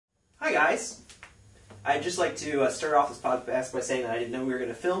guys. I'd just like to start off this podcast by saying that I didn't know we were going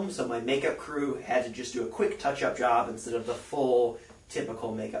to film, so my makeup crew had to just do a quick touch-up job instead of the full,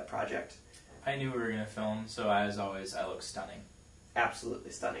 typical makeup project. I knew we were going to film, so as always, I look stunning. Absolutely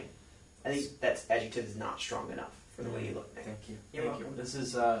stunning. I think that adjective is not strong enough for the way you look, Nick. Thank you. You're Thank welcome. you. This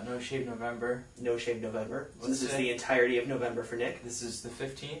is No Shave November. No Shave November. So What's this is today? the entirety of November for Nick. This is the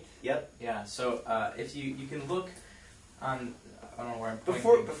 15th? Yep. Yeah, so if you can look on... I don't know where I'm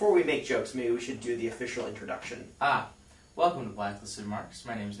pointing. Before we make jokes, maybe we should do the official introduction. Welcome to Blacklisted Marks.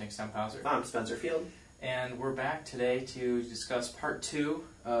 My name is Nick Stemphauser. I'm Spencer Field. And we're back today to discuss part 2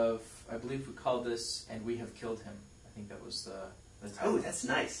 of, I believe we called this, And We Have Killed Him. I think that was the title. Oh, that's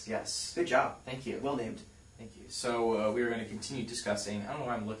nice. Yes. Good job. Thank you. Well named. Thank you. So we were going to continue discussing, I don't know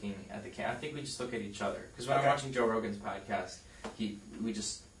why I'm looking at the camera. I think we just look at each other. Because when I'm watching Joe Rogan's podcast, we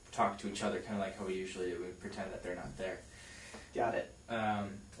just talk to each other kind of like how we usually do. We pretend that they're not there. Got it. And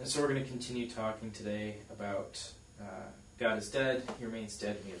so we're going to continue talking today about God is dead, he remains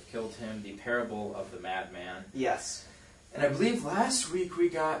dead, we have killed him, the parable of the madman. Yes. And I believe last week we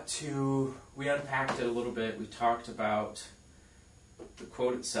unpacked it a little bit. We talked about the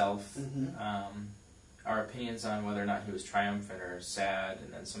quote itself, our opinions on whether or not he was triumphant or sad,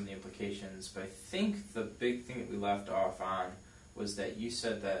 and then some of the implications. But I think the big thing that we left off on was that you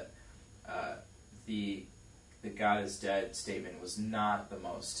said that the God is dead statement was not the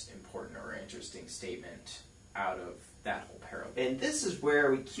most important or interesting statement out of that whole parable. And this is where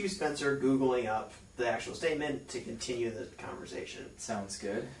we cue Spencer Googling up the actual statement to continue the conversation. Sounds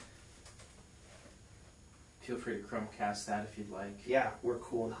good. Feel free to Chromecast that if you'd like. Yeah, we're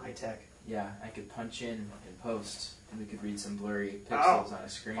cool and high tech. Yeah, I could punch in post, and we could read some blurry pixels on a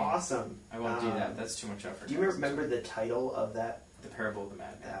screen. Awesome. I won't do that. That's too much effort. Do you remember the title of that? The Parable of the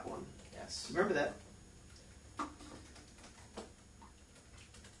Madman. That one. Yes. Remember that?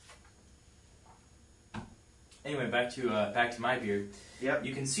 Anyway, back to my beard. Yep.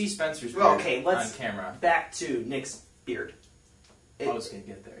 You can see Spencer's beard on camera. Back to Nick's beard. I was going to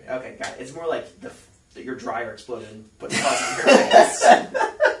get there, yeah. Okay, got it. It's more like your dryer exploded and put fuzz on your face.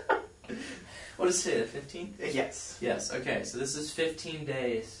 What is today, the 15th? Yes. Yes, okay. So this is 15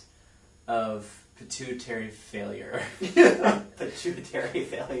 days of pituitary failure. Pituitary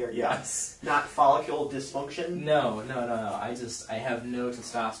failure, yes. Not follicle dysfunction? No. I have no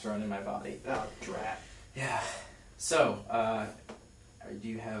testosterone in my body. Oh, drat. Yeah. So, do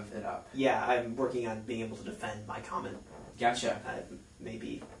you have it up? Yeah, I'm working on being able to defend my comment. Gotcha.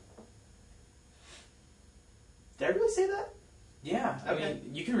 Maybe. Did I really say that? Yeah. Okay. I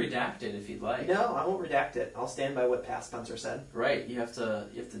mean, you can redact it if you'd like. No, I won't redact it. I'll stand by what past Spencer said. Right. You have to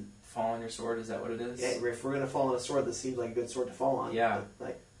fall on your sword. Is that what it is? Yeah, if we're gonna fall on a sword, this seems like a good sword to fall on. Yeah.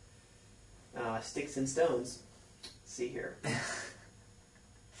 But, like, sticks and stones. Let's see here.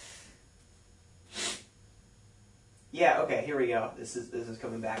 Yeah, okay, here we go. This is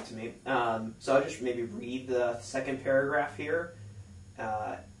coming back to me. So I'll just maybe read the second paragraph here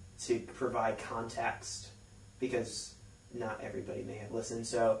to provide context, because not everybody may have listened.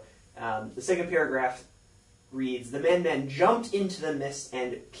 So the second paragraph reads, "The madman jumped into the mist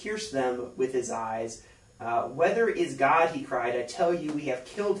and pierced them with his eyes. 'Whether is God,' he cried. 'I tell you, we have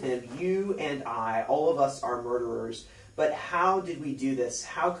killed him, you and I. All of us are murderers. But how did we do this?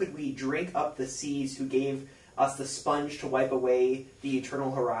 How could we drink up the seas who gave us the sponge to wipe away the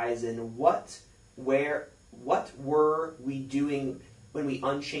eternal horizon? What were we doing when we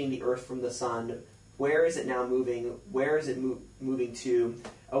unchained the earth from the sun? Where is it now moving? Where is it moving to?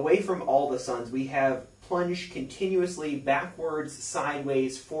 Away from all the suns, we have plunged continuously backwards,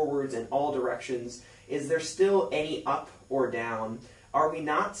 sideways, forwards, in all directions. Is there still any up or down? Are we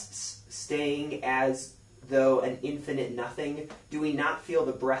not staying as though an infinite nothing? Do we not feel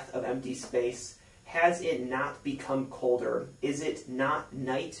the breath of empty space? Has it not become colder? Is not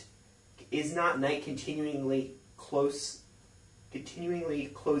night continually closing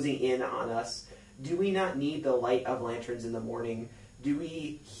in on us? Do we not need the light of lanterns in the morning? Do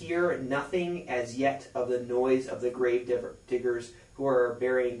we hear nothing as yet of the noise of the grave diggers who are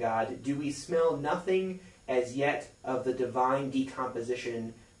burying God? Do we smell nothing as yet of the divine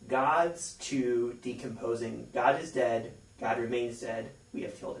decomposition? God's too decomposing. God is dead. God remains dead. We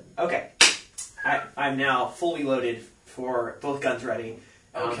have killed him." Okay. I'm now fully loaded for both guns ready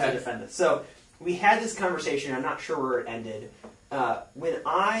to defend this. So we had this conversation. I'm not sure where it ended. When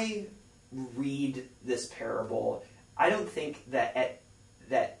I read this parable, I don't think that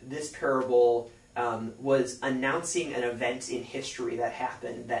this parable was announcing an event in history that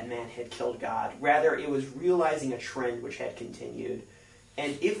happened, that man had killed God. Rather, it was realizing a trend which had continued.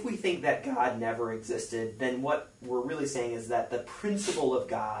 And if we think that God never existed, then what we're really saying is that the principle of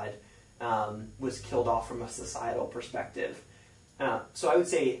God was killed off from a societal perspective. So I would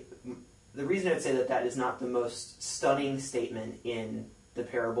say the reason I'd say that is not the most stunning statement in the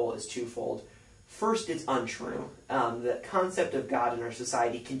parable is twofold. First, it's untrue. The concept of God in our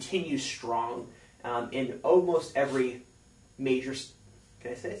society continues strong in almost every major...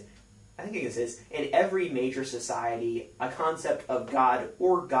 Can I say this? I think I can say this. In every major society, a concept of God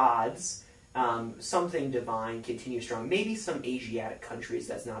or gods, something divine, continues strong. Maybe some Asiatic countries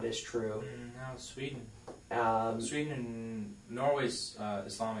that's not as true. No, Sweden. Sweden and Norway's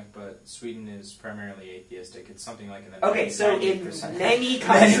Islamic, but Sweden is primarily atheistic. It's something like in the okay. So in 90%. many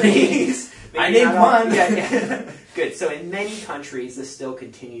countries, I named one. Yeah. Good. So in many countries, this still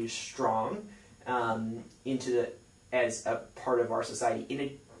continues strong as a part of our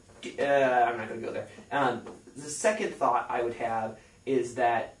society. I'm not going to go there. The second thought I would have is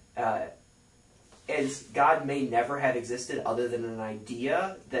that as God may never have existed other than an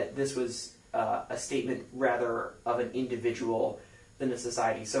idea, that this was a statement rather of an individual than a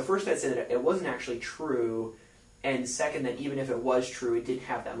society. So first I'd say that it wasn't actually true, and second that even if it was true, it didn't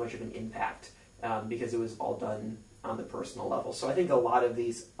have that much of an impact because it was all done on the personal level. So I think a lot of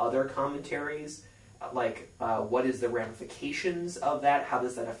these other commentaries, like what is the ramifications of that, how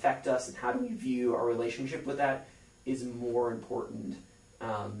does that affect us, and how do we view our relationship with that, is more important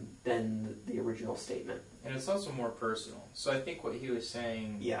than the original statement. And it's also more personal. So I think what he was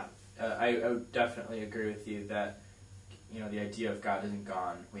saying... Yeah. I would definitely agree with you that, the idea of God isn't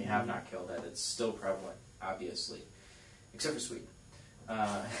gone. We have not killed it. It's still prevalent, obviously, except for Sweden.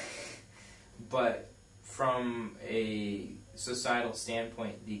 But from a societal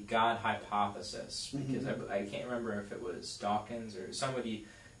standpoint, the God hypothesis, because I can't remember if it was Dawkins or somebody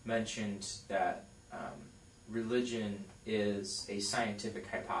mentioned that religion is a scientific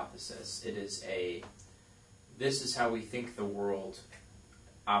hypothesis. It is this is how we think the world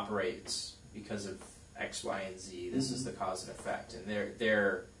operates because of X, Y, and Z. This is the cause and effect. And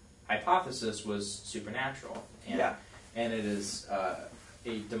their hypothesis was supernatural. And it is a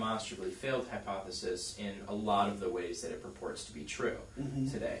demonstrably failed hypothesis in a lot of the ways that it purports to be true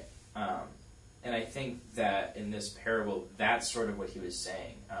today. And I think that in this parable, that's sort of what he was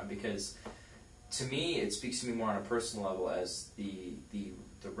saying. Because to me, it speaks to me more on a personal level as the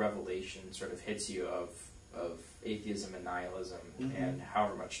revelation sort of hits you of atheism and nihilism and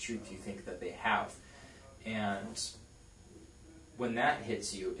however much truth you think that they have. And when that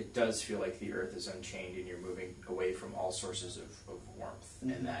hits you, it does feel like the earth is unchained and you're moving away from all sources of warmth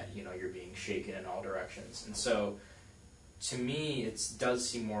and that, you're being shaken in all directions. And so, to me, it does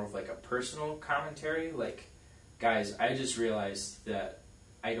seem more of like a personal commentary. Like, guys, I just realized that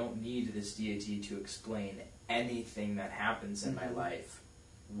I don't need this deity to explain anything that happens in my life.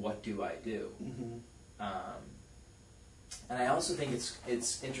 What do I do? And I also think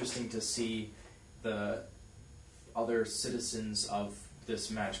it's interesting to see the other citizens of this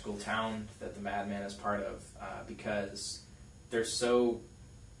magical town that the madman is part of, because they're so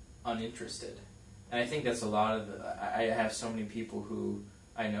uninterested. And I think that's a lot of I have so many people who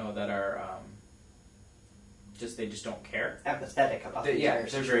I know that are they just don't care. Apathetic about the they're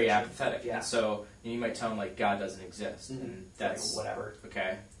very apathetic. Yeah. And so you might tell them, like, God doesn't exist. And that's... Like, whatever.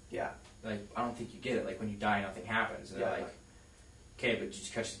 Okay. Yeah. Like, I don't think you get it. Like, when you die, nothing happens. And they're like, okay, but did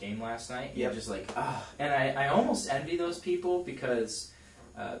you catch the game last night? And you're just like, ah. And I almost envy those people because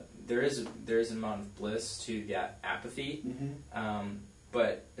there is an amount of bliss to that apathy.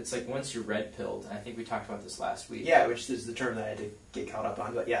 But it's like once you're red-pilled, and I think we talked about this last week. Yeah, which is the term that I had to get caught up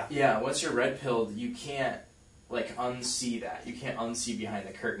on, but yeah. Yeah, once you're red-pilled, you can't, like, unsee that. You can't unsee behind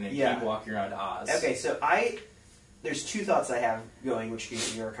the curtain and keep walking around Oz. Okay, so there's two thoughts I have going, which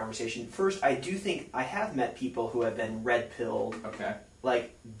continue our conversation. First, I do think I have met people who have been red-pilled. Okay.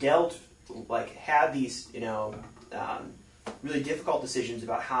 Like, had these, really difficult decisions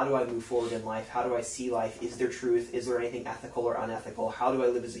about how do I move forward in life, how do I see life, is there truth, is there anything ethical or unethical, how do I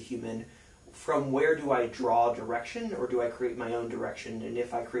live as a human, from where do I draw direction, or do I create my own direction, and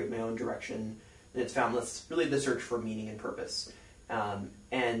if I create my own direction, then it's found that's really the search for meaning and purpose.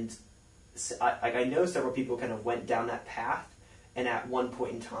 And I know several people kind of went down that path, and at one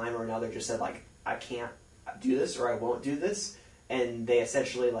point in time or another just said, like, I can't do this, or I won't do this, and they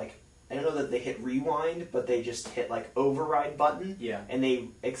essentially, like, I don't know that they hit rewind, but they just hit, like, override button, and they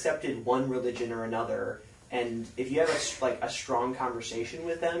accepted one religion or another. And if you have a strong conversation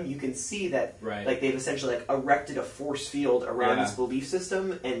with them, you can see that like they've essentially like erected a force field around this belief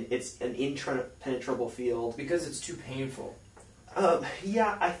system, and it's an impenetrable field because it's too painful.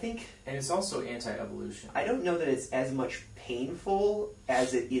 I think, and it's also anti-evolution. I don't know that it's as much painful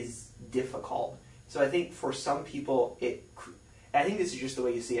as it is difficult. So I think for some people I think this is just the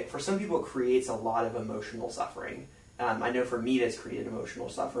way you see it. For some people, it creates a lot of emotional suffering. I know for me, that's created emotional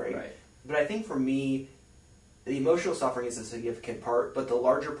suffering. Right. But I think for me, the emotional suffering is a significant part, but the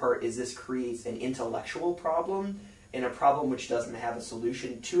larger part is this creates an intellectual problem, and a problem which doesn't have a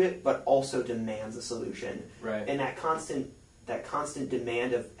solution to it, but also demands a solution. Right. And that constant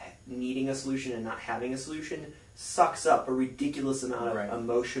demand of needing a solution and not having a solution sucks up a ridiculous amount of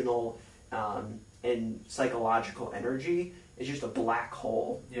emotional and psychological energy. It's just a black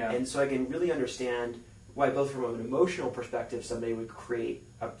hole. Yeah. And so I can really understand why, both from an emotional perspective, somebody would create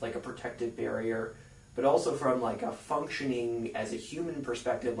a protective barrier, but also from like a functioning as a human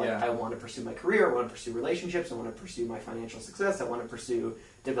perspective, like I want to pursue my career, I want to pursue relationships, I want to pursue my financial success, I want to pursue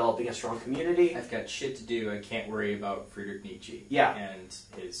developing a strong community. I've got shit to do. I can't worry about Friedrich Nietzsche and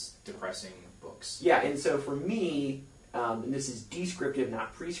his depressing books. Yeah, and so for me, and this is descriptive,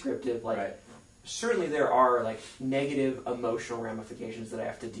 not prescriptive, like certainly there are like negative emotional ramifications that I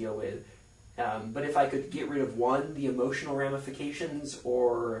have to deal with. But if I could get rid of one, the emotional ramifications,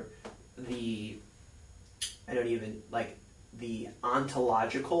 or the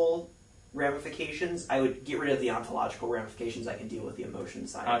ontological ramifications, I would get rid of the ontological ramifications. I can deal with the emotion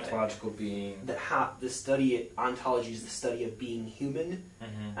side. Ontological being the study. Ontology is the study of being human,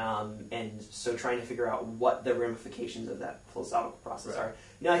 and so trying to figure out what the ramifications of that philosophical process are.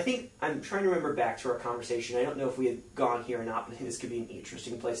 Now, I think I'm trying to remember back to our conversation. I don't know if we had gone here or not, but I think this could be an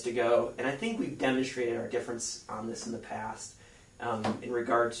interesting place to go. And I think we've demonstrated our difference on this in the past, in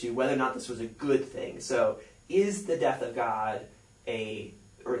regard to whether or not this was a good thing. So, is the death of God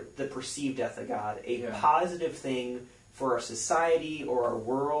or the perceived death of God, a positive thing for our society or our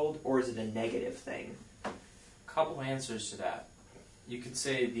world, or is it a negative thing? A couple answers to that. You could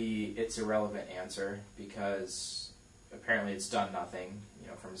say it's a relevant answer, because apparently it's done nothing.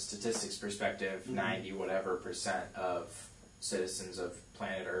 From a statistics perspective, 90% of citizens of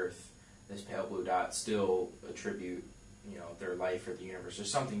planet Earth, this pale blue dot, still attribute their life or the universe or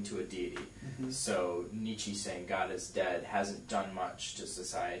something to a deity. So Nietzsche saying God is dead hasn't done much to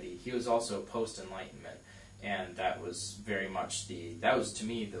society. He was also post-Enlightenment, and that was very much that was to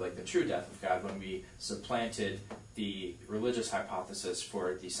me the true death of God, when we supplanted the religious hypothesis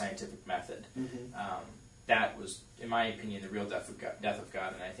for the scientific method. That was, in my opinion, the real death of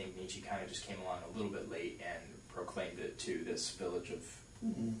God, and I think Nietzsche kind of just came along a little bit late and proclaimed it to this village of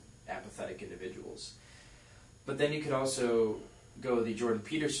apathetic individuals. But then you could also go the Jordan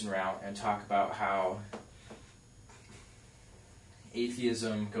Peterson route and talk about how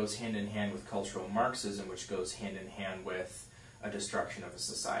atheism goes hand in hand with cultural Marxism, which goes hand in hand with a destruction of a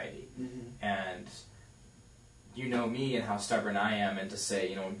society. And you know me and how stubborn I am, and to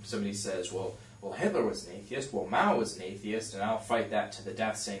say, when somebody says, well, Hitler was an atheist, well, Mao was an atheist, and I'll fight that to the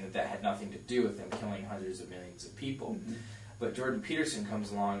death, saying that had nothing to do with him killing hundreds of millions of people. But Jordan Peterson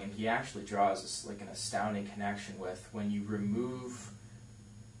comes along, and he actually draws an astounding connection with, when you remove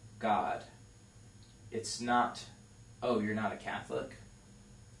God, it's not, you're not a Catholic,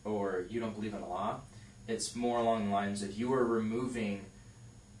 or you don't believe in Allah. It's more along the lines of, you are removing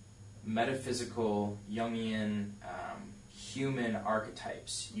metaphysical, Jungian, human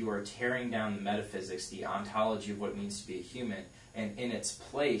archetypes. You are tearing down the metaphysics, the ontology of what it means to be a human, and in its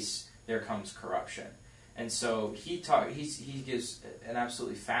place, there comes corruption. And so he gives an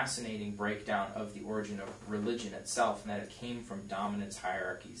absolutely fascinating breakdown of the origin of religion itself, and that it came from dominance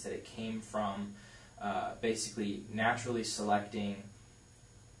hierarchies, that it came from basically naturally selecting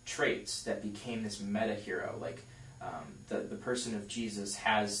traits that became this meta-hero. Like the person of Jesus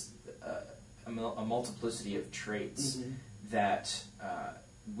has a multiplicity of traits that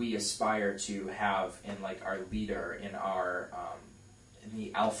we aspire to have in our leader, in our in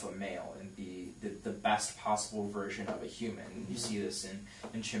the alpha male, and the best possible version of a human. You see this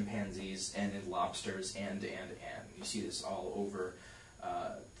in chimpanzees and in lobsters and you see this all over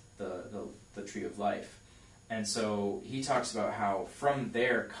the tree of life. And so he talks about how from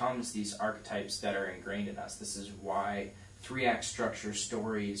there comes these archetypes that are ingrained in us. This is why 3-act structure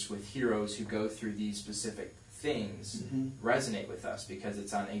stories with heroes who go through these specific things resonate with us, because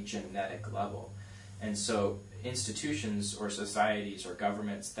it's on a genetic level. And so institutions or societies or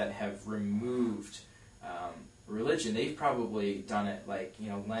governments that have removed religion, they've probably done it like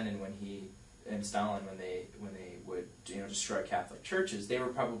Lenin and Stalin when they would destroy Catholic churches. They were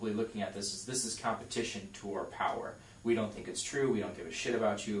probably looking at this as competition to our power. We don't think it's true. We don't give a shit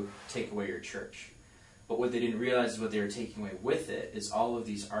about you. Take away your church. But what they didn't realize is what they were taking away with it is all of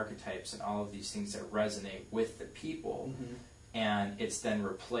these archetypes and all of these things that resonate with the people. And it's then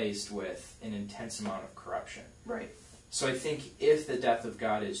replaced with an intense amount of corruption. Right. So I think if the death of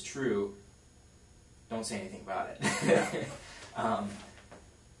God is true, don't say anything about it.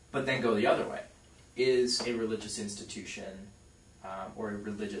 But then go the other way. Is a religious institution or a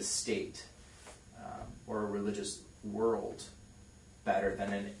religious state or a religious world better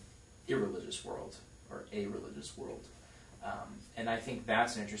than an irreligious world or a religious world? And I think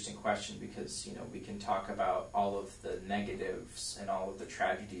that's an interesting question because, we can talk about all of the negatives and all of the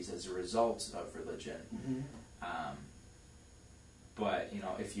tragedies as a result of religion. Mm-hmm. But,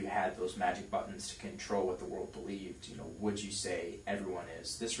 if you had those magic buttons to control what the world believed, would you say everyone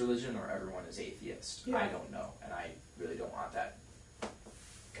is this religion or everyone is atheist? Yeah. I don't know, and I really don't want that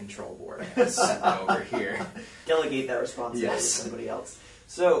control board set over here. Delegate that responsibility to somebody else.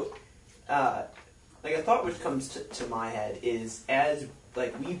 So, a thought which comes to my head is as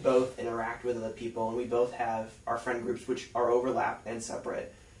we both interact with other people and we both have our friend groups which are overlapped and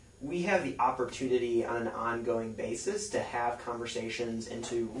separate, we have the opportunity on an ongoing basis to have conversations and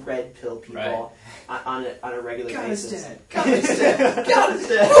to red pill people on a regular basis. God is dead. God is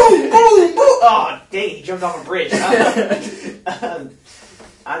dead. Boom, boom, boom. Oh, dang, he jumped off a bridge. On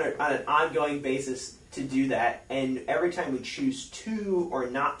an ongoing basis to do that, and every time we choose to or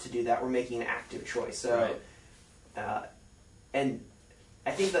not to do that, we're making an active choice. So, and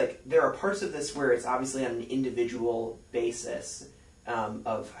I think there are parts of this where it's obviously on an individual basis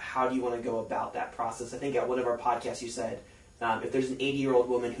of how do you want to go about that process. I think at one of our podcasts you said, if there's an 80-year-old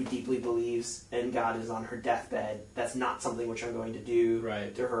woman who deeply believes in God is on her deathbed, that's not something which I'm going to do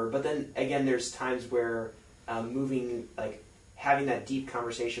to her. But then again, there's times where having that deep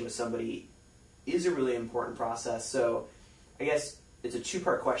conversation with somebody is a really important process. So I guess it's a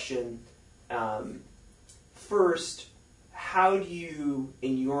two-part question. First, how do you,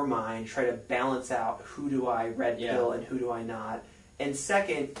 in your mind, try to balance out who do I red pill and who do I not? And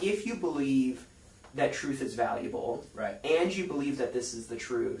second, if you believe that truth is valuable and you believe that this is the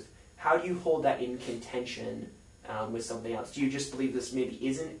truth, how do you hold that in contention with something else? Do you just believe this maybe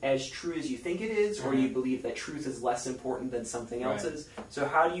isn't as true as you think it is, or do you believe that truth is less important than something else is? So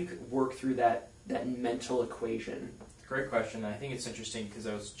how do you work through that mental equation? Great question. I think it's interesting because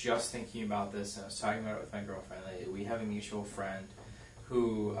I was just thinking about this and I was talking about it with my girlfriend. We have a mutual friend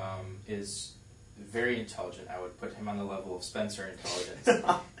who is very intelligent. I would put him on the level of Spencer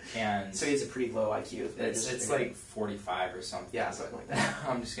intelligence. And so he has a pretty low IQ. It's like 45 or something. Yeah, something like that.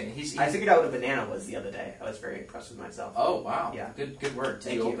 I'm just kidding. I figured out what a banana was the other day. I was very impressed with myself. Oh, wow. Yeah. Good work.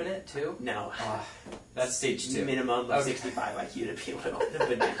 Did you open it, too? No. That's stage 2. Minimum of 65 IQ to be able to open a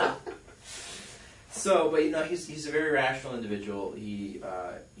banana. So, but he's a very rational individual.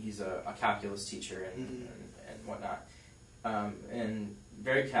 He's a calculus teacher and whatnot, and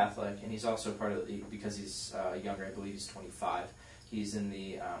very Catholic. And he's also part of because he's younger. I believe he's 25. He's in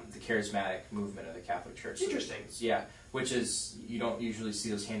the charismatic movement of the Catholic Church. Interesting. Yeah, which is you don't usually see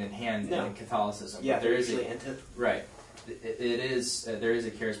those hand in hand in Catholicism. Yeah, but there is usually right. It is there is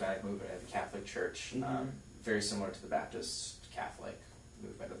a charismatic movement of the Catholic Church, very similar to the Baptist Catholic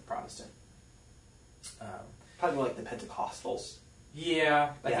movement of the Protestant. Probably more like the Pentecostals.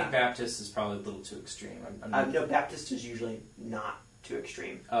 Yeah, I think Baptist is probably a little too extreme. No, Baptist is usually not too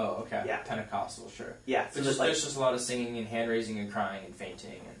extreme. Oh, okay. Yeah. Pentecostal, sure. Yeah. So there's just a lot of singing and hand raising and crying and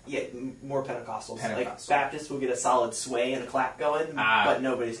fainting. More Pentecostals. Like Baptists will get a solid sway and a clap going, but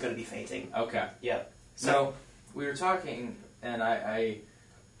nobody's going to be fainting. Okay. Yeah. So we were talking, and I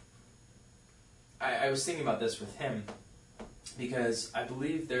was thinking about this with him because I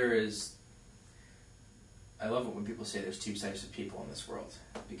believe there is. I love it when people say there's two types of people in this world,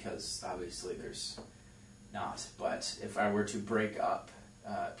 because obviously there's not. But if I were to break up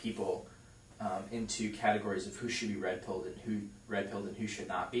people into categories of who should be red-pilled and who should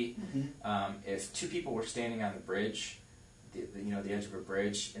not be, if two people were standing on the bridge, the edge of a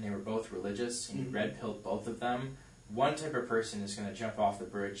bridge, and they were both religious, and you red-pilled both of them, one type of person is going to jump off the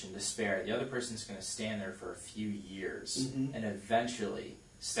bridge in despair. The other person is going to stand there for a few years and eventually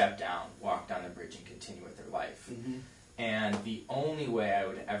step down, walk down the bridge, and continue with their life. And the only way I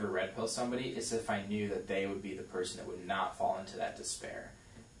would ever red pill somebody is if I knew that they would be the person that would not fall into that despair.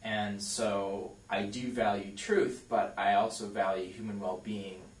 And so I do value truth, but I also value human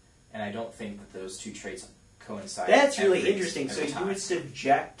well-being, and I don't think that those two traits coincide. That's really interesting. So you would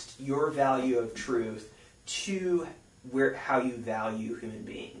subject your value of truth to how you value human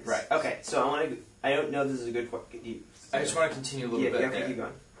beings. Right. Okay, so I don't know if this is a good question. I just want to continue a little bit there, keep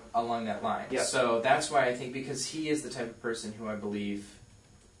going. Along that line. Yep. So that's why I think, because he is the type of person who I believe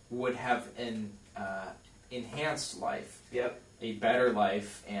would have an enhanced life, a better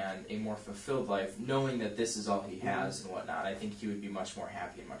life, and a more fulfilled life, knowing that this is all he has and whatnot. I think he would be much more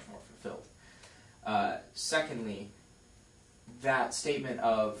happy and much more fulfilled. Secondly, that statement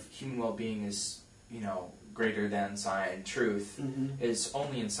of human well-being is, greater than sign truth is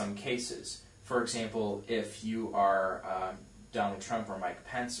only in some cases. For example, if you are Donald Trump or Mike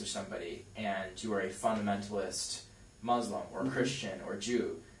Pence or somebody, and you are a fundamentalist Muslim or Christian or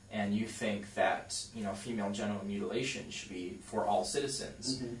Jew, and you think that female genital mutilation should be for all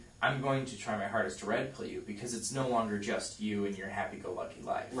citizens, I'm going to try my hardest to red pill you, because it's no longer just you and your happy-go-lucky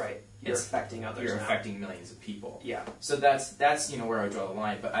life. Right. You're affecting others. You're now. affecting millions of people. Yeah. So that's where I draw the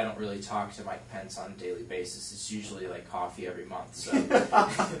line. But I don't really talk to Mike Pence on a daily basis. It's usually like coffee every month. So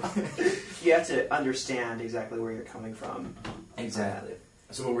you have to understand exactly where you're coming from. Exactly.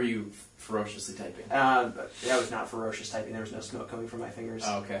 So what were you ferociously typing? That was not ferocious typing. There was no smoke coming from my fingers.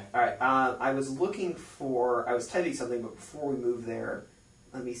 Oh, okay. All right. I was typing something, but before we move there,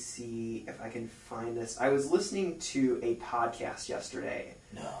 let me see if I can find this. I was listening to a podcast yesterday.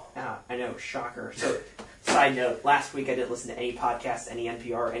 No. I know, shocker. So, side note, last week I didn't listen to any podcasts, any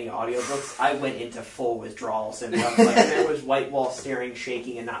NPR, any audiobooks. I went into full withdrawal symptoms. Like, there was white wall staring,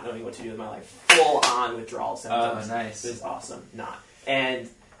 shaking, and not knowing what to do with my life. Full on withdrawal symptoms. Oh, nice. It was awesome. And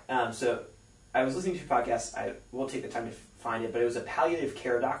so I was listening to a podcast. I will take the time to find it, but it was a palliative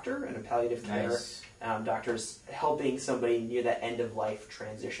care doctor and a palliative care doctor's helping somebody near that end of life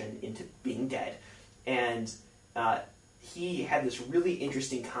transition into being dead. And he had this really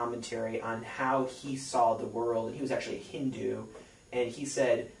interesting commentary on how he saw the world, and he was actually a Hindu, and he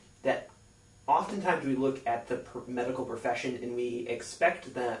said that oftentimes we look at the medical profession and we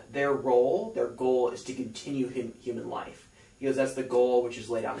expect that their goal is to continue human life. He goes, that's the goal, which is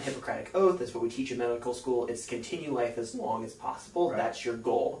laid out in the Hippocratic Oath. That's what we teach in medical school. It's to continue life as long as possible. Right. That's your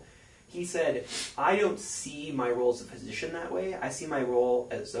goal. He said, I don't see my role as a physician that way. I see my role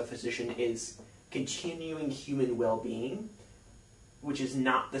as a physician is continuing human well-being, which is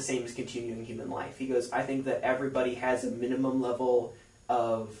not the same as continuing human life. He goes, I think that everybody has a minimum level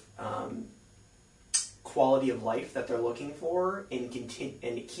of quality of life that they're looking for, and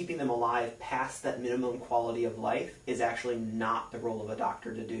keeping them alive past that minimum quality of life is actually not the role of a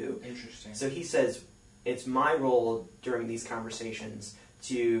doctor to do. Interesting. So he says, it's my role during these conversations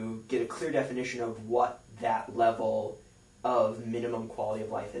to get a clear definition of what that level of minimum quality of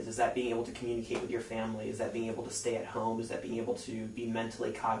life is. Is that being able to communicate with your family? Is that being able to stay at home? Is that being able to be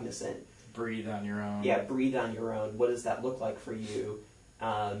mentally cognizant? Breathe on your own. Yeah, breathe on your own. What does that look like for you?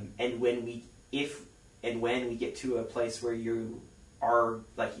 And when we get to a place where you are,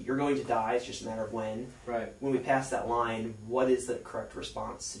 like, you're going to die, it's just a matter of when. Right. When we pass that line, what is the correct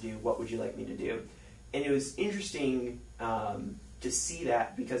response to do? What would you like me to do? And it was interesting to see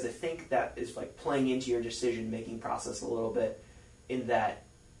that, because I think that is like playing into your decision-making process a little bit, in that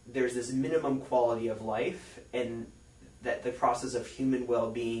there's this minimum quality of life, and that the process of human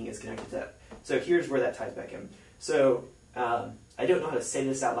well-being is connected to that. So here's where that ties back in. So I don't know how to say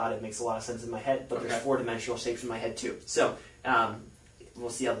this out loud. It makes a lot of sense in my head, but there's four-dimensional shapes in my head too. So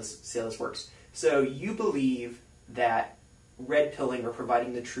we'll see how this works. So you believe that red pilling or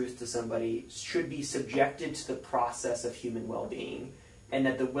providing the truth to somebody should be subjected to the process of human well-being, and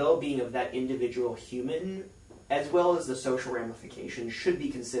that the well-being of that individual human, as well as the social ramifications, should be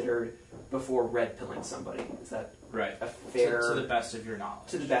considered before red pilling somebody. Is that right? A fair to the best of your knowledge.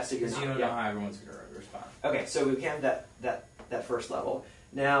 To the best of your knowledge. Because you don't know how everyone's going to respond. Okay, so we have that first level.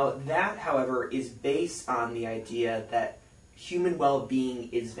 Now, that, however, is based on the idea that human well-being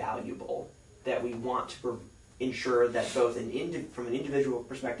is valuable, that we want to ensure that both from an individual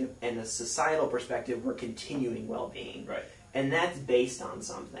perspective and a societal perspective, we're continuing well-being. Right. And that's based on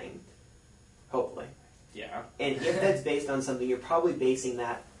something, hopefully. Yeah. And if that's based on something, you're probably basing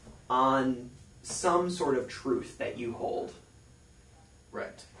that on some sort of truth that you hold.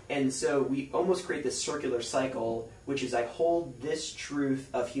 Right. And so we almost create this circular cycle, which is I hold this truth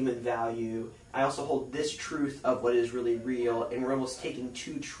of human value, I also hold this truth of what is really real, and we're almost taking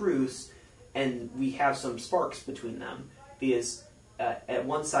two truths, and we have some sparks between them. Because at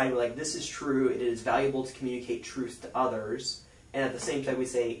one side, we're like, this is true, it is valuable to communicate truth to others, and at the same time we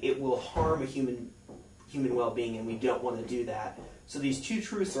say, it will harm a human well-being, and we don't want to do that. So these two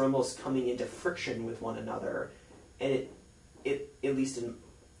truths are almost coming into friction with one another, and it at least in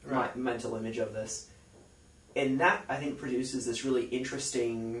my mental image of this. And that, I think, produces this really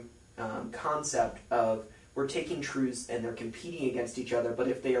interesting concept of we're taking truths and they're competing against each other, but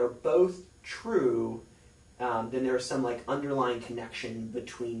if they are both true, then there's some like underlying connection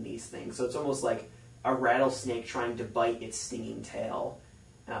between these things. So it's almost like a rattlesnake trying to bite its stinging tail.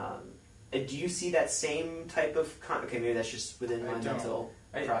 Do you see that same type of... okay, maybe that's just within my mental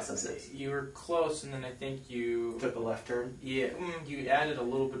processes. You were close, and then I think you... took a left turn? Yeah, you added a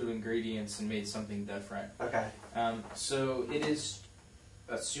little bit of ingredients and made something different. Okay. So it is,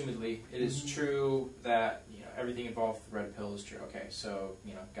 assumedly, it is true that everything involved with the red pill is true. Okay, so,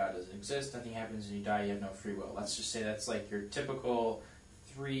 God doesn't exist, nothing happens when you die, you have no free will. Let's just say that's like your typical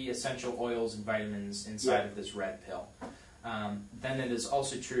 3 essential oils and vitamins inside of this red pill. Then it is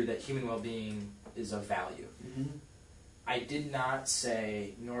also true that human well-being is of value. Mm-hmm. I did not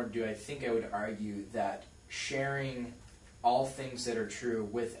say, nor do I think I would argue, that sharing all things that are true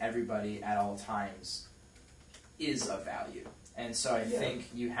with everybody at all times is of value. And so I think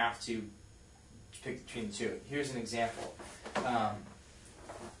you have to pick between the two. Here's an example.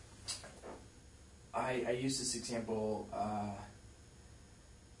 I use this example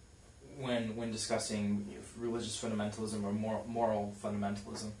when discussing religious fundamentalism or moral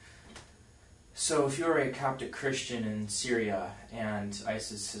fundamentalism. So if you're a Coptic Christian in Syria and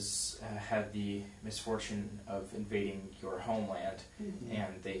ISIS has had the misfortune of invading your homeland,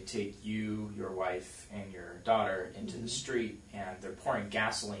 and they take you, your wife, and your daughter into the street, and they're pouring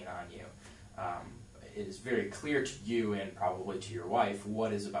gasoline on you, it is very clear to you and probably to your wife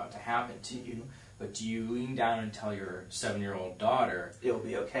what is about to happen to you. But do you lean down and tell your 7-year-old daughter, it'll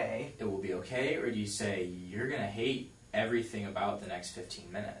be okay? It will be okay? Or do you say, you're going to hate everything about the next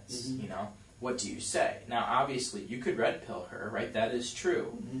 15 minutes, What do you say? Now, obviously, you could red pill her, right? That is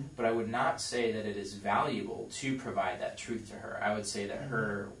true. But I would not say that it is valuable to provide that truth to her. I would say that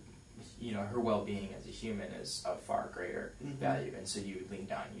her well-being as a human is of far greater value. And so you would lean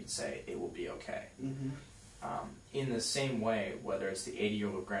down and you'd say, it will be okay. In the same way, whether it's the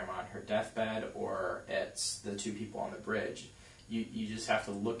 80-year-old grandma on her deathbed or it's the 2 people on the bridge, you just have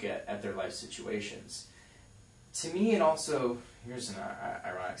to look at their life situations. To me, it also, here's an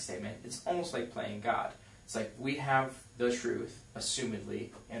ironic statement, it's almost like playing God. It's like we have the truth, assumedly,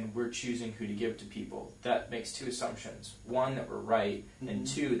 and we're choosing who to give to people. That makes 2 assumptions. 1, that we're right, and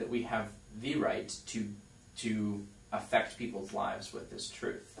 2, that we have the right to affect people's lives with this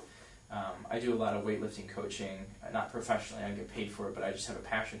truth. I do a lot of weightlifting coaching, not professionally, I don't get paid for it, but I just have a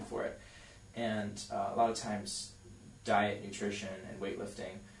passion for it. And a lot of times, diet, nutrition, and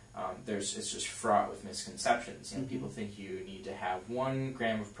weightlifting, it's just fraught with misconceptions. People think you need to have 1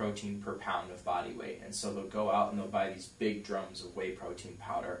 gram of protein per pound of body weight, and so they'll go out and they'll buy these big drums of whey protein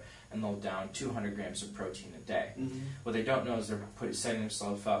powder, and they'll down 200 grams of protein a day. What they don't know is they're setting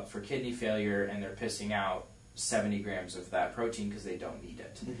themselves up for kidney failure, and they're pissing out 70 grams of that protein because they don't need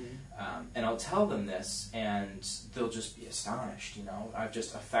it. And I'll tell them this, and they'll just be astonished. I've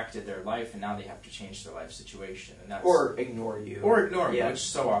just affected their life, and now they have to change their life situation, and that's or ignore you, me, which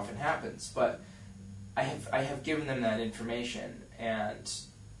so often happens. But I have given them that information, and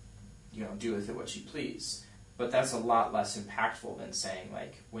do with it what you please. But that's a lot less impactful than saying,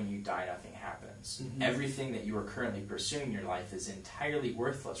 like, when you die, nothing happens. Everything that you are currently pursuing in your life is entirely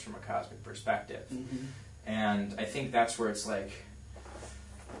worthless from a cosmic perspective. And I think that's where it's like,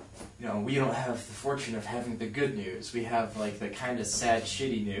 we don't have the fortune of having the good news. We have, like, the kind of sad,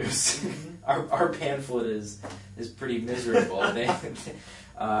 shitty news. Our pamphlet is pretty miserable.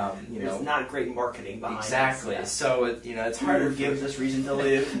 There's not great marketing behind it. Exactly. Yeah. So, it's harder. Who gives us reason to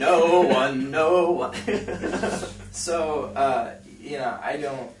live? No one. So, I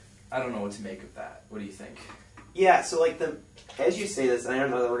don't know what to make of that. What do you think? Yeah, so as you say this, and I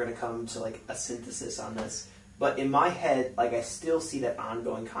don't know that we're going to come to like a synthesis on this, but in my head, like, I still see that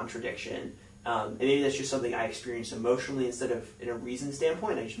ongoing contradiction. And maybe that's just something I experience emotionally instead of in a reason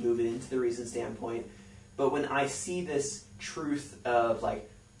standpoint. I just move it into the reason standpoint. But when I see this truth of, like,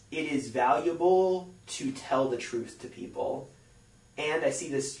 it is valuable to tell the truth to people, and I see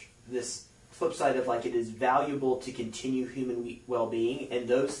this flip side of, like, it is valuable to continue human well-being, and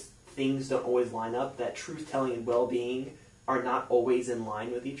those things don't always line up, that truth-telling and well-being are not always in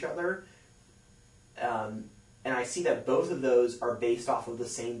line with each other. And I see that both of those are based off of the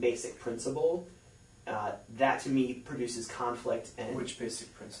same basic principle. That, to me, produces conflict. And which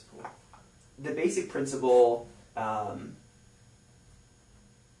basic principle? The basic principle...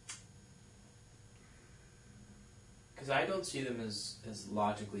 because I don't see them as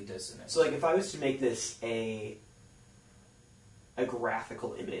logically dissonant. So, like, if I was to make this a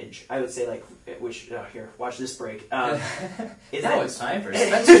graphical image, I would say, like, here, watch this break. It's time for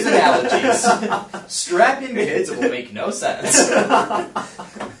Spencer's analogies. Strap in, kids, it will make no sense.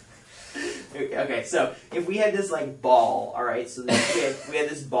 Okay, so if we had this, like, ball, alright, so we had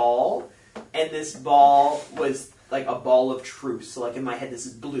this ball, and this ball was, like, a ball of truth. So, like, in my head, this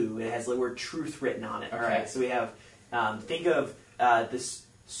is blue, and it has the word truth written on it, alright? So we have, think of this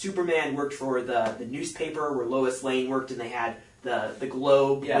Superman worked for the newspaper where Lois Lane worked, and they had the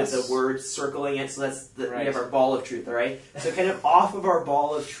globe with the words circling it, so that's we have our ball of truth, alright? So kind of off of our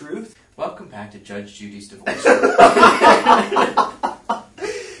ball of truth... Welcome back to Judge Judy's Divorce.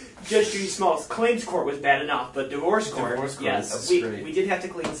 Judge Judy Small's claims court was bad enough, but divorce court, yes, we did have to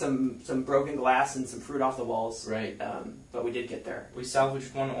clean some broken glass and some fruit off the walls. Right. But we did get there. We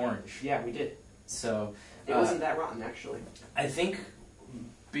salvaged one orange. Yeah, we did. So it wasn't that rotten, actually. I think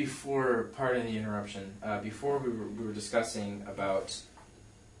before, pardon the interruption, before we were discussing about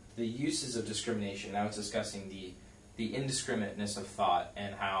the uses of discrimination, I was discussing the indiscriminateness of thought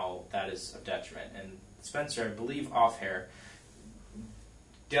and how that is of detriment. And Spencer, I believe off air,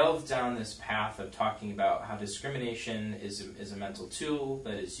 delved down this path of talking about how discrimination is a mental tool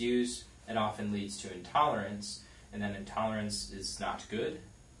that is used and often leads to intolerance, and then intolerance is not good.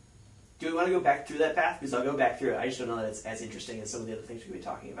 Do we want to go back through that path? Because I'll go back through it. I just don't know that it's as interesting as some of the other things we've been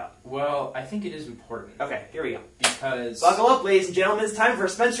talking about. Well, I think it is important. Okay, here we go. Because... Buckle up, ladies and gentlemen. It's time for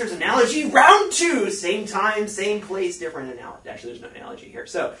Spencer's Analogy Round 2. Same time, same place, different analogy. Actually, there's no analogy here.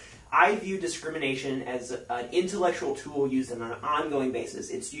 So, I view discrimination as an intellectual tool used on an ongoing basis.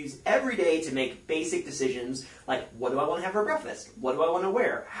 It's used every day to make basic decisions like, what do I want to have for breakfast? What do I want to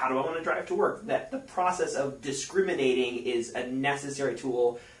wear? How do I want to drive to work? That the process of discriminating is a necessary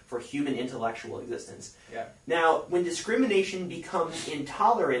tool for human intellectual existence. Yeah. Now, when discrimination becomes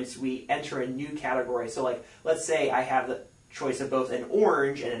intolerance, we enter a new category. So, like, let's say I have the choice of both an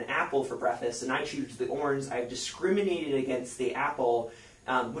orange and an apple for breakfast, and I choose the orange. I've discriminated against the apple,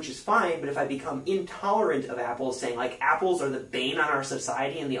 which is fine, but if I become intolerant of apples, saying, like, apples are the bane on our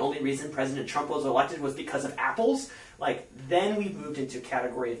society, and the only reason President Trump was elected was because of apples, like, then we've moved into a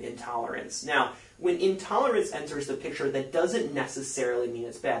category of intolerance. Now, when intolerance enters the picture, that doesn't necessarily mean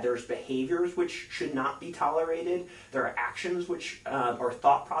it's bad. There's behaviors which should not be tolerated. There are actions which, or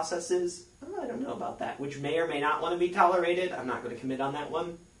thought processes, I don't know about that, which may or may not want to be tolerated. I'm not going to commit on that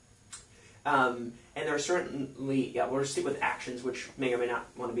one. And there are certainly, we'll just stick with actions which may or may not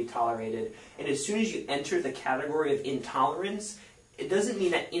want to be tolerated. And as soon as you enter the category of intolerance, it doesn't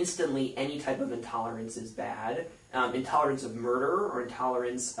mean that instantly any type of intolerance is bad. Intolerance of murder or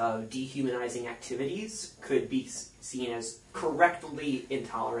intolerance of dehumanizing activities could be seen as correctly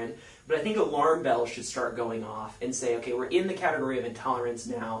intolerant. But I think alarm bells should start going off and say, okay, we're in the category of intolerance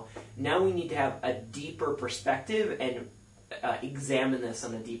now. Now we need to have a deeper perspective and examine this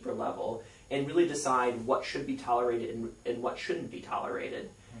on a deeper level and really decide what should be tolerated and what shouldn't be tolerated.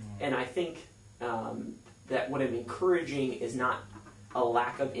 Mm-hmm. And I think that what I'm encouraging is not a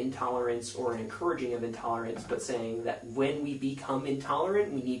lack of intolerance or an encouraging of intolerance, but saying that when we become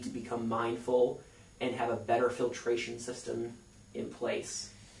intolerant, we need to become mindful and have a better filtration system in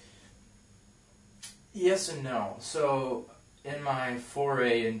place. Yes and no. So, in my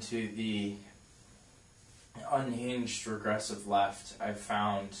foray into the unhinged regressive left, I've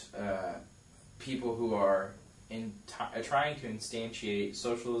found people who are trying to instantiate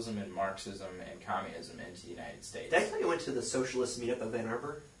socialism and Marxism and communism into the United States. Did I tell you I went to the socialist meetup of Ann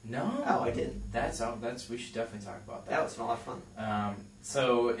Arbor? No. Oh, I did. That's we should definitely talk about that. That was a lot of fun.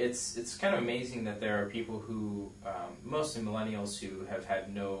 So it's kind of amazing that there are people who, mostly millennials, who have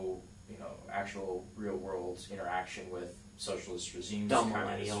had no, actual real world interaction with socialist regimes. Dumb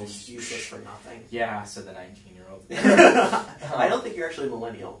millennials, useless for nothing. Yeah, said the 19-year-old. I don't think you're actually a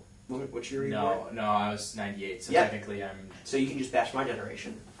millennial. What's your year? No, I was 98, so technically I'm... So you can just bash my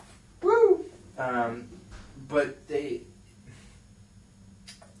generation. Woo! But they...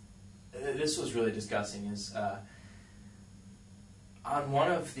 This was really disgusting, is on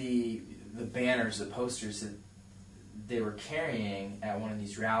one of the banners, the posters that they were carrying at one of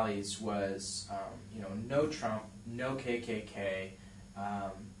these rallies was, no Trump, no KKK,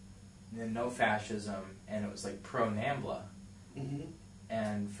 no fascism, and it was like pro-NAMBLA. Mm-hmm.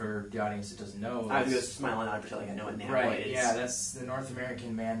 And for the audience that doesn't know... I was just smiling out pretending I know what NAMBLA is. Right, yeah, that's the North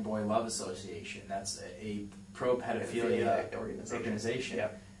American Man-Boy Love Association. That's a pro-pedophilia organization.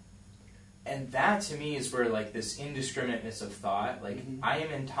 Yep. And that, to me, is where, like, this indiscriminateness of thought, like, mm-hmm. I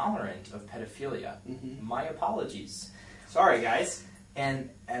am intolerant of pedophilia. Mm-hmm. My apologies. Sorry, guys. And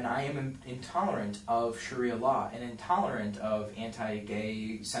I am intolerant of Sharia law and intolerant of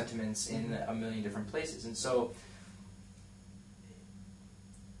anti-gay sentiments in a million different places. And so...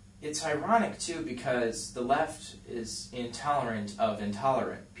 it's ironic, too, because the left is intolerant of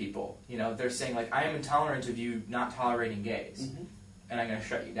intolerant people. They're saying, like, I am intolerant of you not tolerating gays, mm-hmm. and I'm going to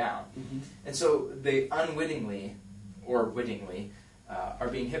shut you down. Mm-hmm. And so they unwittingly, or wittingly, are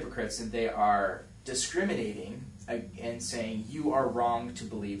being hypocrites, and they are discriminating and saying, you are wrong to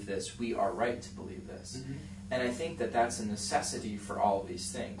believe this, we are right to believe this. Mm-hmm. And I think that that's a necessity for all of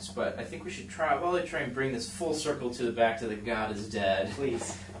these things. But I think we should try and bring this full circle back to the God is dead.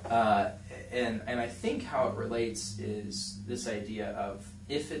 Please. And I think how it relates is this idea of,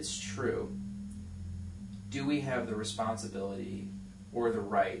 if it's true, do we have the responsibility or the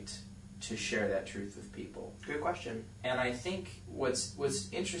right to share that truth with people? Good question. And I think what's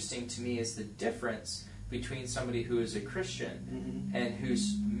interesting to me is the difference between somebody who is a Christian and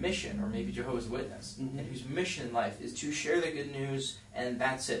whose mission, or maybe Jehovah's Witness, and whose mission in life is to share the good news, and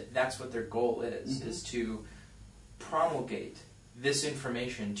that's it. That's what their goal is to promulgate this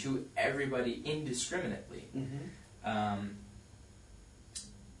information to everybody indiscriminately.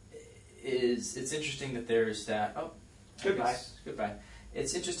 It's interesting that there's that... Oh, Goodbye.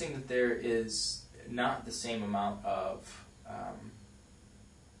 It's interesting that there is not the same amount of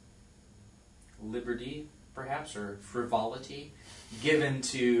liberty, perhaps, or frivolity given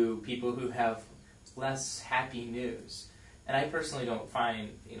to people who have less happy news. And I personally don't find,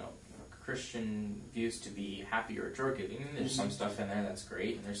 Christian views to be happy or joy-giving. There's some stuff in there that's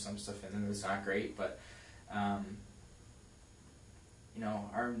great, and there's some stuff in there that's not great, but,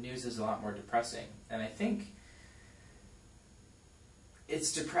 our news is a lot more depressing. And I think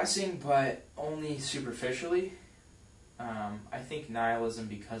it's depressing, but only superficially. I think nihilism,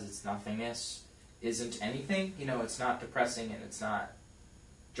 because it's nothingness, isn't anything. It's not depressing and it's not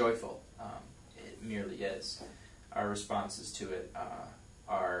joyful. It merely is. Our responses to it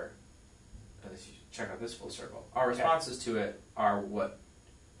are... check out this full circle. Our responses to it are what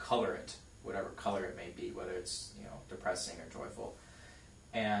color it, whatever color it may be, whether it's depressing or joyful.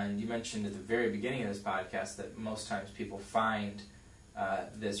 And you mentioned at the very beginning of this podcast that most times people find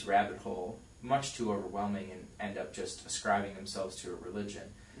this rabbit hole much too overwhelming and end up just ascribing themselves to a religion.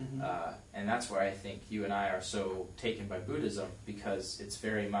 And that's why I think you and I are so taken by Buddhism, because it's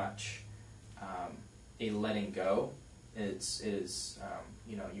very much a letting go.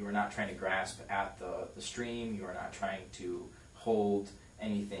 You are not trying to grasp at the stream. You are not trying to hold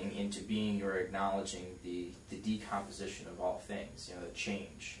anything into being. You are acknowledging the decomposition of all things, the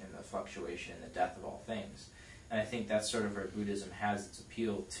change and the fluctuation and the death of all things. And I think that's sort of where Buddhism has its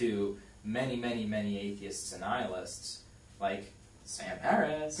appeal to many, many, many atheists and nihilists, like Sam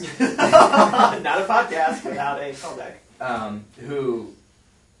Harris. Not a podcast without a callback. Who,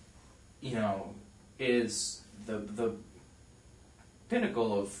 is the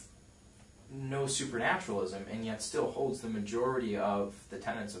pinnacle of no supernaturalism, and yet still holds the majority of the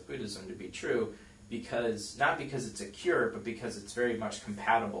tenets of Buddhism to be true, not because it's a cure, but because it's very much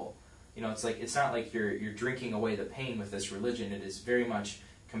compatible. It's not like you're drinking away the pain with this religion. It is very much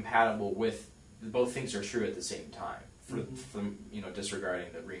compatible with both things are true at the same time. From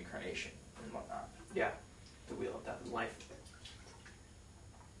disregarding the reincarnation and whatnot. Yeah, the wheel of death and life.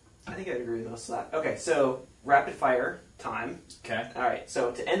 I think I'd agree with most of that. Okay, so rapid fire time. Okay. All right.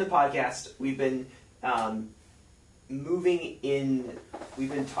 So to end the podcast, we've been We've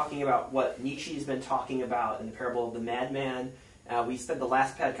been talking about what Nietzsche's been talking about in the parable of the madman. We spent the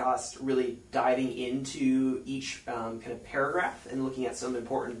last podcast really diving into each kind of paragraph and looking at some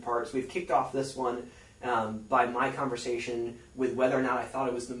important parts. We've kicked off this one by my conversation with whether or not I thought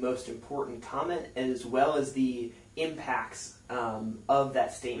it was the most important comment, as well as the impacts of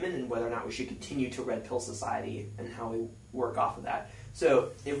that statement and whether or not we should continue to Red Pill Society and how we work off of that. So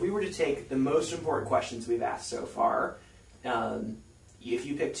if we were to take the most important questions we've asked so far, if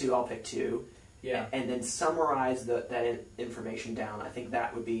you pick two, I'll pick two, and then summarize that information down, I think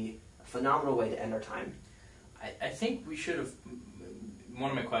that would be a phenomenal way to end our time. I think we should have... One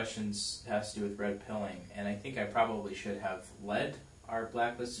of my questions has to do with red pilling, and I think I probably should have led our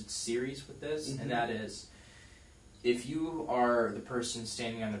Blacklisted series with this, and that is, if you are the person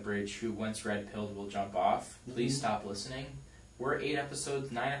standing on the bridge who, once red-pilled, will jump off, please stop listening. We're 9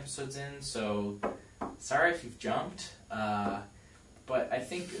 episodes in, so sorry if you've jumped. But I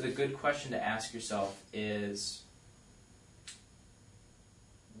think the good question to ask yourself is,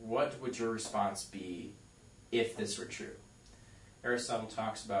 what would your response be if this were true? Aristotle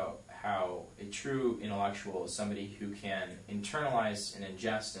talks about how a true intellectual is somebody who can internalize and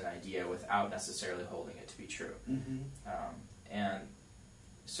ingest an idea without necessarily holding it to be true. And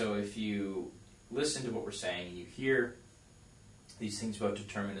so if you listen to what we're saying and you hear these things about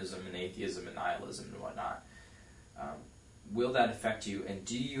determinism and atheism and nihilism and whatnot, will that affect you, and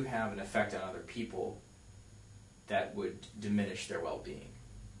do you have an effect on other people that would diminish their well-being?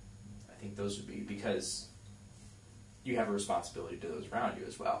 I think those would be, because you have a responsibility to those around you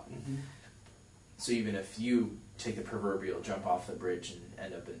as well. So even if you take the proverbial jump off the bridge and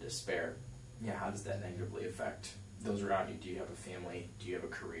end up in despair, how does that negatively affect those around you? Do you have a family? Do you have a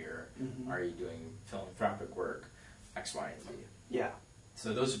career? Are you doing philanthropic work? X, Y, and Z. Yeah.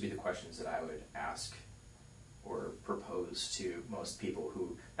 So those would be the questions that I would ask or propose to most people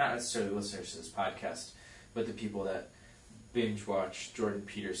who, not necessarily listeners to this podcast, but the people that binge watch Jordan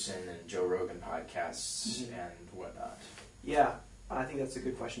Peterson and Joe Rogan podcasts and whatnot. Yeah. I think that's a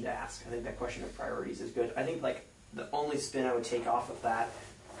good question to ask. I think that question of priorities is good. I think like the only spin I would take off of that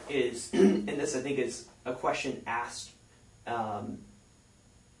is, and this I think is a question asked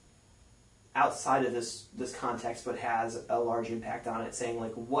outside of this context, but has a large impact on it, saying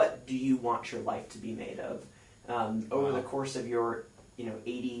like, what do you want your life to be made of? Over the course of your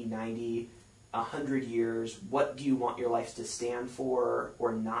 80, 90, 100 years, what do you want your life to stand for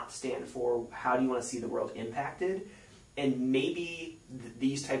or not stand for? How do you want to see the world impacted? And maybe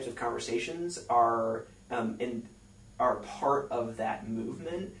these types of conversations are part of that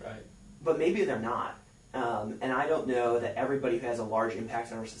movement, right? But maybe they're not. And I don't know that everybody who has a large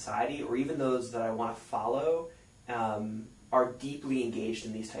impact on our society, or even those that I want to follow, are deeply engaged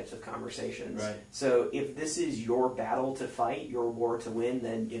in these types of conversations. Right. So if this is your battle to fight, your war to win,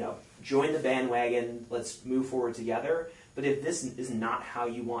 then join the bandwagon. Let's move forward together. But if this is not how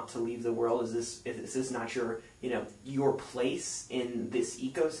you want to leave the world, if this is not your place in this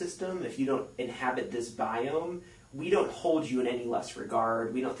ecosystem, if you don't inhabit this biome, we don't hold you in any less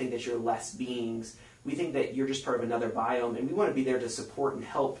regard. We don't think that you're less beings. We think that you're just part of another biome, and we want to be there to support and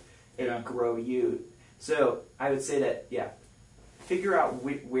help and grow you. So I would say that, figure out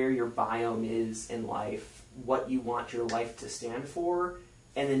where your biome is in life, what you want your life to stand for,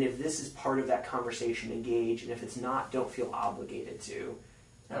 and then if this is part of that conversation, engage, and if it's not, don't feel obligated to.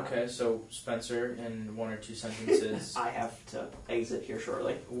 Okay, so Spencer, in 1 or 2 sentences... I have to exit here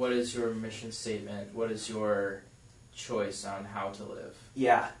shortly. What is your mission statement? What is your choice on how to live?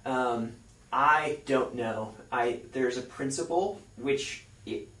 Yeah, I don't know. There's a principle which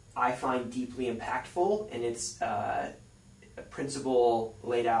I find deeply impactful, and it's a principle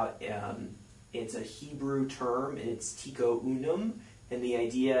laid out. It's a Hebrew term, and it's tikkun unum, and the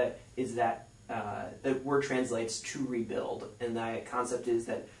idea is that the word translates to rebuild, and the concept is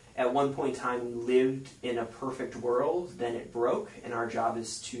that at one point in time we lived in a perfect world, then it broke, and our job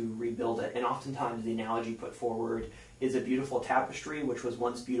is to rebuild it. And oftentimes the analogy put forward is a beautiful tapestry which was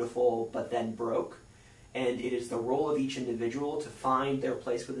once beautiful but then broke, and it is the role of each individual to find their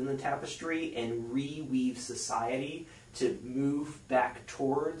place within the tapestry and reweave society to move back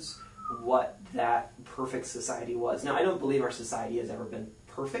towards what that perfect society was. Now, I don't believe our society has ever been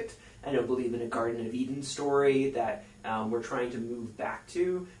perfect. I don't believe in a Garden of Eden story that we're trying to move back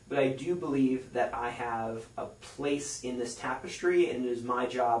to, but I do believe that I have a place in this tapestry, and it is my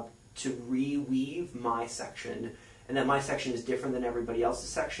job to reweave my section, and that my section is different than everybody else's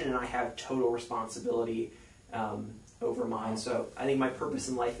section, and I have total responsibility over mine. So I think my purpose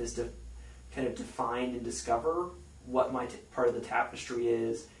in life is to kind of define and discover what my part of the tapestry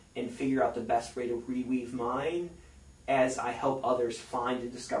is, and figure out the best way to reweave mine as I help others find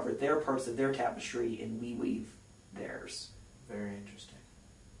and discover their parts of their tapestry and we weave theirs. Very interesting.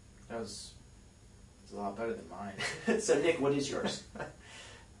 That's a lot better than mine. So Nick, what is yours?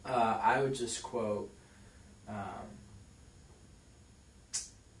 I would just quote, God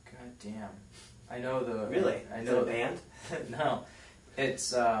damn. I know the... Really? I Is know it a band? No.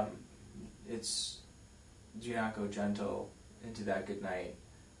 It's do not go gentle into that good night.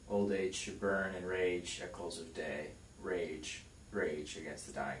 Old age should burn and rage at close of day. Rage against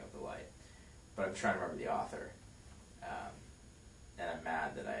the dying of the light. But I'm trying to remember the author. And I'm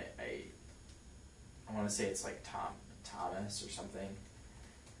mad that I want to say it's like Thomas or something.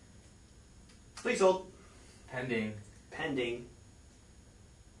 Please hold. Pending.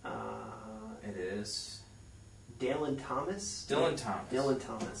 It is... Dylan Thomas? Dylan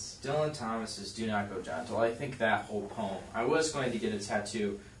Thomas is Do Not Go Gentle. I think that whole poem... I was going to get a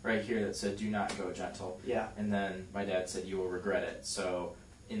tattoo right here that said Do Not Go Gentle. Yeah. And then my dad said you will regret it. So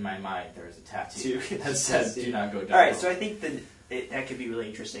in my mind there was a tattoo that said Do Not Go Gentle. Alright, so I think that could be really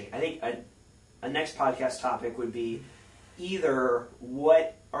interesting. I think a next podcast topic would be either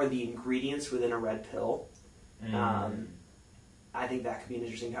what are the ingredients within a red pill. I think that could be an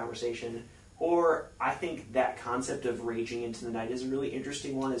interesting conversation. Or I think that concept of raging into the night is a really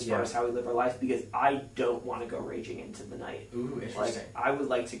interesting one as far as how we live our life, because I don't want to go raging into the night. Ooh, interesting. I would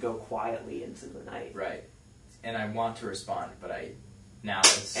like to go quietly into the night. Right. And I want to respond, but And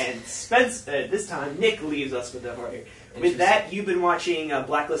Spence, this time, Nick leaves us with the party. With that, you've been watching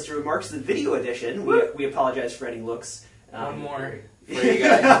Blacklisted Remarks, the video edition. We apologize for any looks. One more for you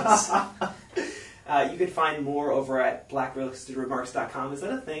guys. You can find more over at blacklistedremarks.com. Is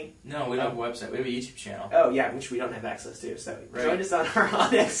that a thing? No, we don't have a website. We have a YouTube channel. Oh, yeah, which we don't have access to. So join us on our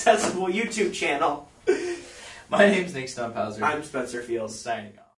unaccessible YouTube channel. My name's Nick Stumphauser. I'm Spencer Fields. Signing off.